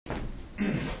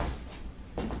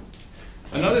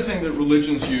Another thing that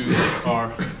religions use are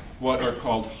what are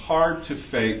called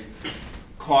hard-to-fake,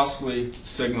 costly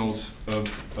signals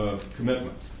of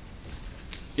commitment.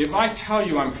 If I tell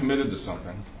you I'm committed to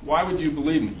something, why would you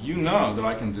believe me? You know that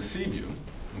I can deceive you,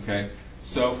 okay?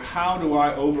 So how do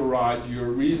I override your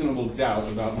reasonable doubt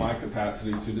about my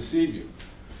capacity to deceive you?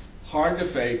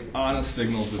 Hard-to-fake, honest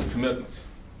signals of commitment,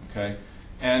 okay?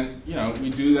 And, you know, we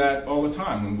do that all the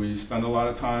time when we spend a lot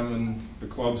of time in the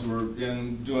clubs we're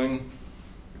in doing,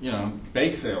 you know,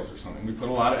 bake sales or something. We put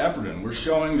a lot of effort in. We're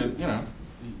showing that, you know,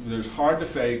 there's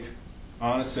hard-to-fake,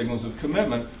 honest signals of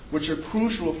commitment, which are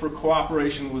crucial for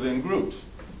cooperation within groups,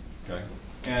 okay?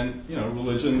 And, you know,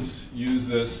 religions use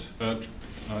this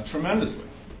tremendously,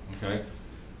 okay?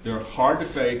 They're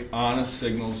hard-to-fake, honest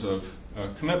signals of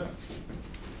commitment.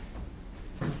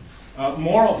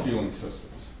 Moral feeling systems.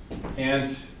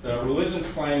 And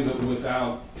religions claim that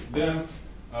without them,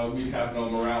 we have no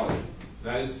morality.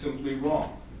 That is simply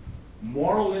wrong.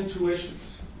 Moral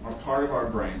intuitions are part of our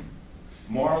brain.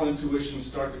 Moral intuitions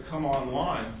start to come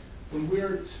online when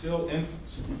we're still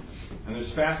infants. And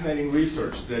there's fascinating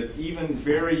research that even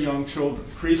very young children,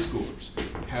 preschoolers,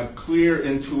 have clear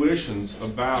intuitions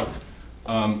about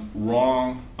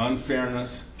wrong,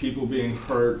 unfairness, people being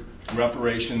hurt,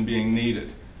 reparation being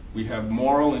needed. We have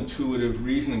moral, intuitive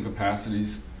reasoning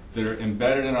capacities that are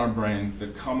embedded in our brain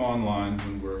that come online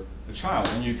when we're a child.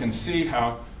 And you can see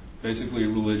how basically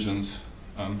religions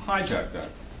hijack that.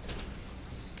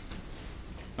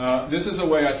 This is a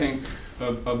way, I think,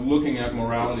 of looking at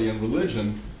morality and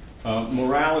religion.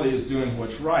 Morality is doing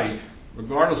what's right,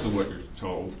 regardless of what you're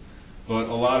told. But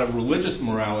a lot of religious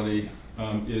morality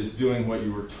is doing what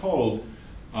you were told,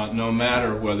 no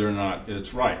matter whether or not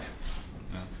it's right.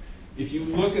 If you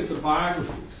look at the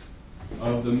biographies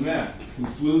of the men who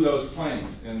flew those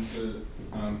planes into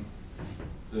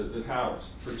the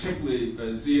towers, particularly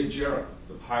Hijacks,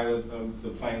 the pilot of the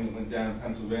plane that went down in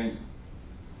Pennsylvania,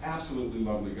 absolutely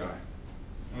lovely guy.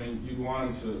 I mean, you'd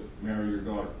want him to marry your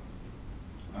daughter.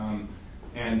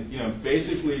 And, you know,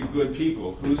 basically good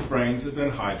people whose brains have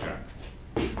been hijacked.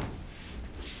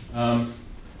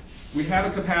 We have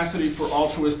a capacity for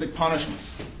altruistic punishment.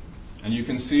 And you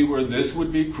can see where this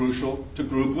would be crucial to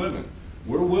group living.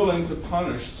 We're willing to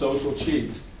punish social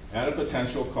cheats at a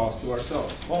potential cost to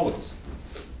ourselves, always.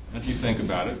 If you think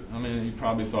about it, I mean, you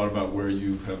probably thought about where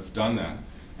you have done that.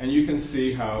 And you can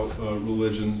see how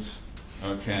religions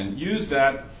can use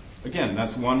that. Again,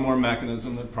 that's one more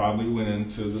mechanism that probably went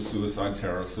into the suicide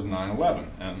terrorists of 9/11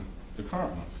 and the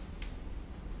current ones.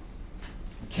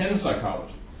 Kin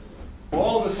psychology.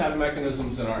 All of us have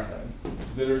mechanisms in our head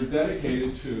that are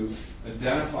dedicated to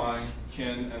identifying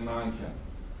kin and non-kin.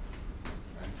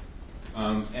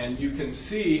 Okay? And you can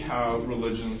see how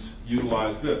religions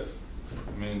utilize this.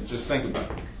 I mean, just think about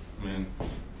it. I mean,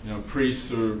 you know,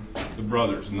 priests are the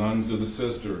brothers, nuns are the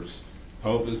sisters,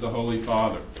 Pope is the Holy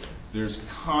Father. There's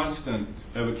constant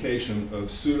evocation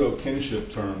of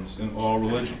pseudo-kinship terms in all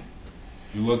religion.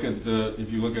 If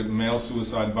you look at male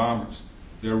suicide bombers,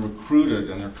 they're recruited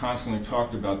and they're constantly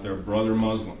talked about their brother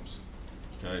Muslims.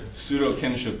 Okay?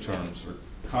 Pseudo-kinship terms are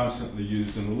constantly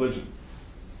used in religion.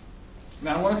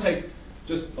 Now I want to take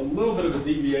just a little bit of a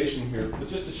deviation here, but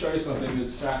just to show you something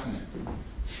that's fascinating.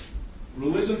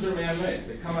 Religions are man-made.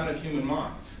 They come out of human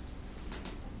minds.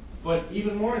 But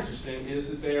even more interesting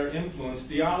is that they are influenced.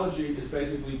 Theology is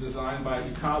basically designed by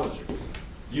ecology.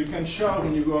 You can show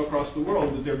when you go across the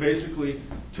world that there are basically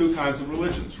two kinds of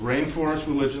religions, rainforest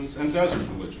religions and desert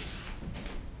religions.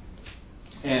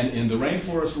 And in the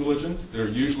rainforest religions, they're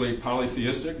usually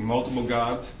polytheistic, multiple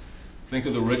gods. Think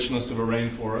of the richness of a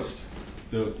rainforest.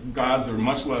 The gods are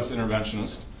much less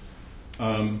interventionist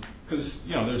because,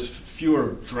 you know, there's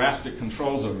fewer drastic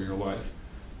controls over your life.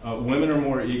 Women are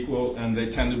more equal, and they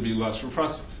tend to be less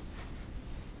repressive.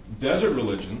 Desert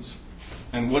religions,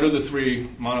 and what are the three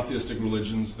monotheistic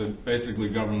religions that basically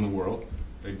govern the world?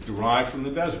 They derive from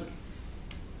the desert.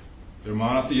 They're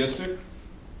monotheistic,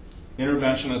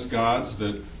 interventionist gods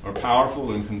that are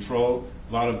powerful and control.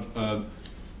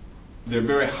 They're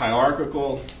very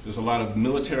hierarchical. There's a lot of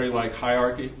military-like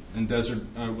hierarchy in desert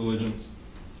religions.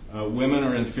 Women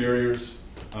are inferiors,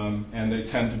 and they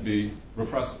tend to be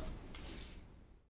repressive.